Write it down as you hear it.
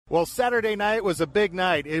Well, Saturday night was a big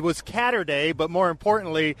night. It was Catterday, but more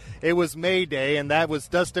importantly, it was May Day, and that was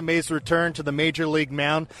Dustin May's return to the Major League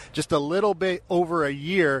mound just a little bit over a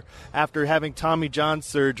year after having Tommy John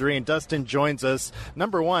surgery, and Dustin joins us.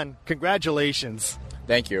 Number one, congratulations.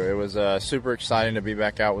 Thank you. It was super exciting to be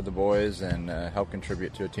back out with the boys and help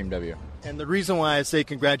contribute to a Team W. And the reason why I say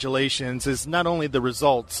congratulations is not only the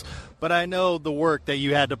results, but I know the work that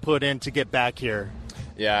you had to put in to get back here.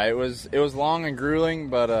 Yeah, it was long and grueling,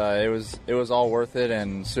 but it was all worth it,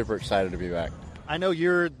 and super excited to be back. I know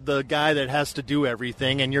you're the guy that has to do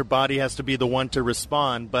everything, and your body has to be the one to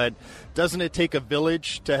respond, but doesn't it take a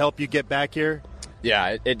village to help you get back here?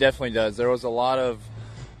 Yeah, it definitely does. There was a lot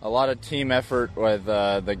of team effort with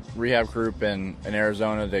the rehab group in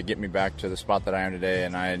Arizona to get me back to the spot that I am today,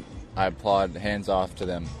 and I applaud hands off to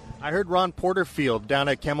them. I heard Ron Porterfield down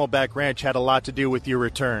at Camelback Ranch had a lot to do with your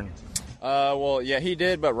return. Well, yeah, he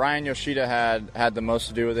did, but Ryan Yoshida had the most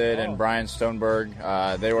to do with it, and Brian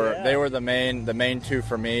Stoneberg. They were the main two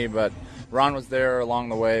for me, but Ron was there along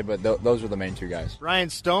the way, but those were the main two guys. Ryan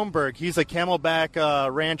Stoneberg, he's a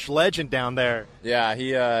Camelback Ranch legend down there. Yeah,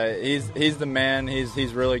 he's the man.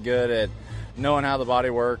 He's really good at knowing how the body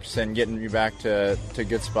works and getting you back to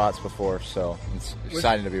good spots before, so it's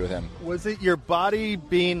exciting to be with him. Was it your body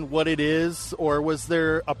being what it is, or was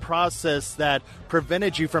there a process that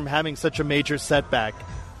prevented you from having such a major setback?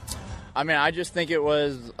 I mean, I just think it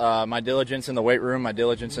was my diligence in the weight room, my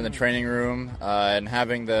diligence in the training room, and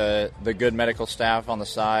having the good medical staff on the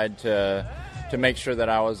side to make sure that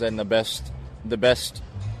I was in the best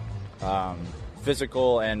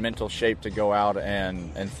physical and mental shape to go out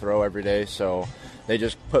and throw every day. So they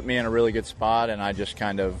just put me in a really good spot, and I just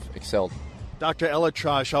kind of excelled. Dr.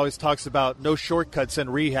 Elatrosh always talks about no shortcuts in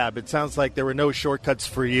rehab. It sounds like there were no shortcuts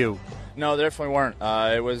for you. No, there definitely weren't.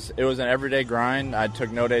 It was an everyday grind. I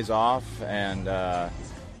took no days off, and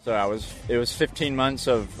so it was 15 months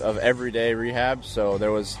of everyday rehab. So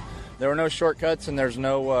there were no shortcuts, and there's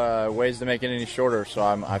no ways to make it any shorter. So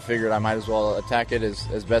I figured I might as well attack it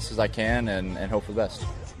as best as I can and hope for the best.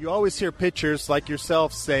 You always hear pitchers like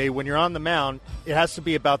yourself say when you're on the mound, it has to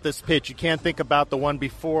be about this pitch. You can't think about the one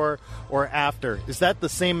before or after. Is that the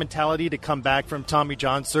same mentality to come back from Tommy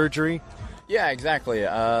John surgery? Yeah, exactly.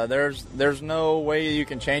 There's no way you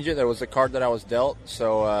can change it. There was a card that I was dealt.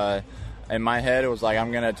 So in my head, it was like,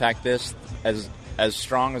 I'm going to attack this as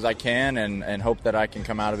strong as I can and hope that I can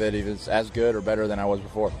come out of it even as good or better than I was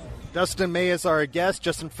before. Dustin May is our guest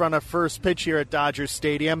just in front of first pitch here at Dodger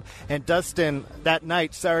Stadium. And Dustin, that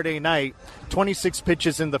night, Saturday night, 26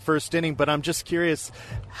 pitches in the first inning. But I'm just curious,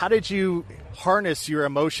 how did you harness your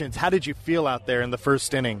emotions? How did you feel out there in the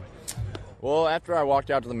first inning? Well, after I walked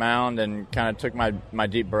out to the mound and kind of took my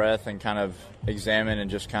deep breath and kind of examined and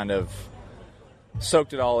just kind of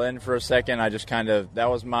soaked it all in for a second, I just kind of, that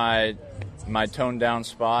was my toned down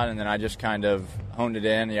spot, and then I just kind of honed it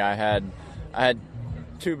in. Yeah, I had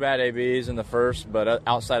 2 bad ABs in the first, but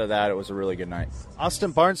outside of that, it was a really good night.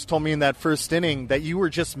 Austin Barnes told me in that first inning that you were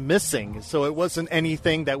just missing, so it wasn't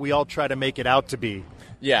anything that we all try to make it out to be.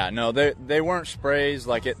 Yeah, no, they weren't sprays.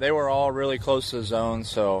 They were all really close to the zone,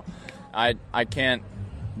 so I can't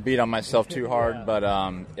beat on myself too hard, but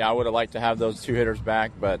yeah, I would have liked to have those 2 hitters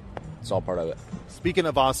back, but it's all part of it. Speaking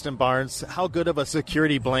of Austin Barnes, how good of a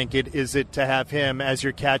security blanket is it to have him as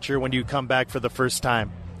your catcher when you come back for the first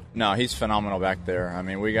time? No, he's phenomenal back there. I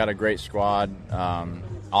mean, we got a great squad,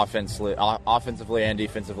 offensively and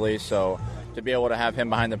defensively, so to be able to have him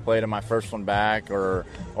behind the plate on my first one back, or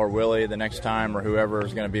Willie the next time, or whoever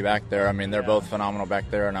is going to be back there, I mean, they're both phenomenal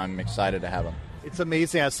back there, and I'm excited to have them. It's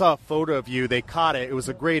amazing. I saw a photo of you. They caught it. It was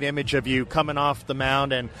a great image of you coming off the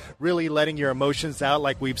mound and really letting your emotions out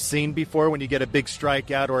like we've seen before when you get a big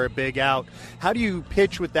strikeout or a big out. How do you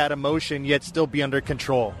pitch with that emotion yet still be under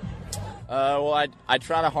control? Well, I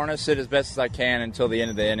try to harness it as best as I can until the end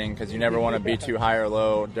of the inning, because you never want to be too high or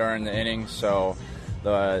low during the inning. So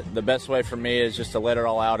the best way for me is just to let it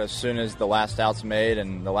all out as soon as the last out's made,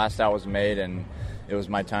 and the last out was made, and it was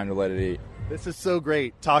my time to let it eat. This is so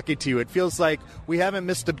great talking to you. It feels like we haven't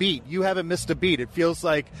missed a beat. You haven't missed a beat. It feels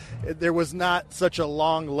like there was not such a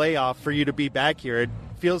long layoff for you to be back here. It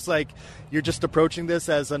feels like you're just approaching this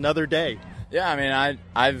as another day. Yeah, I mean,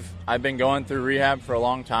 I've been going through rehab for a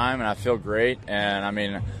long time, and I feel great. And, I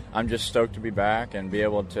mean, I'm just stoked to be back and be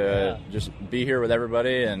able to just be here with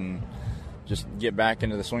everybody and just get back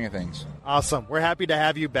into the swing of things. Awesome. We're happy to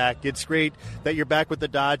have you back. It's great that you're back with the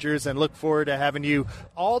Dodgers, and look forward to having you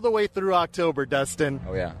all the way through October, Dustin.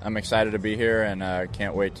 Oh, yeah. I'm excited to be here, and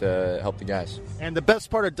can't wait to help the guys. And the best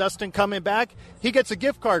part of Dustin coming back, he gets a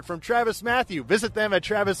gift card from Travis Matthew. Visit them at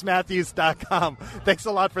travismatthews.com. Thanks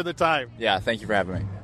a lot for the time. Yeah, thank you for having me.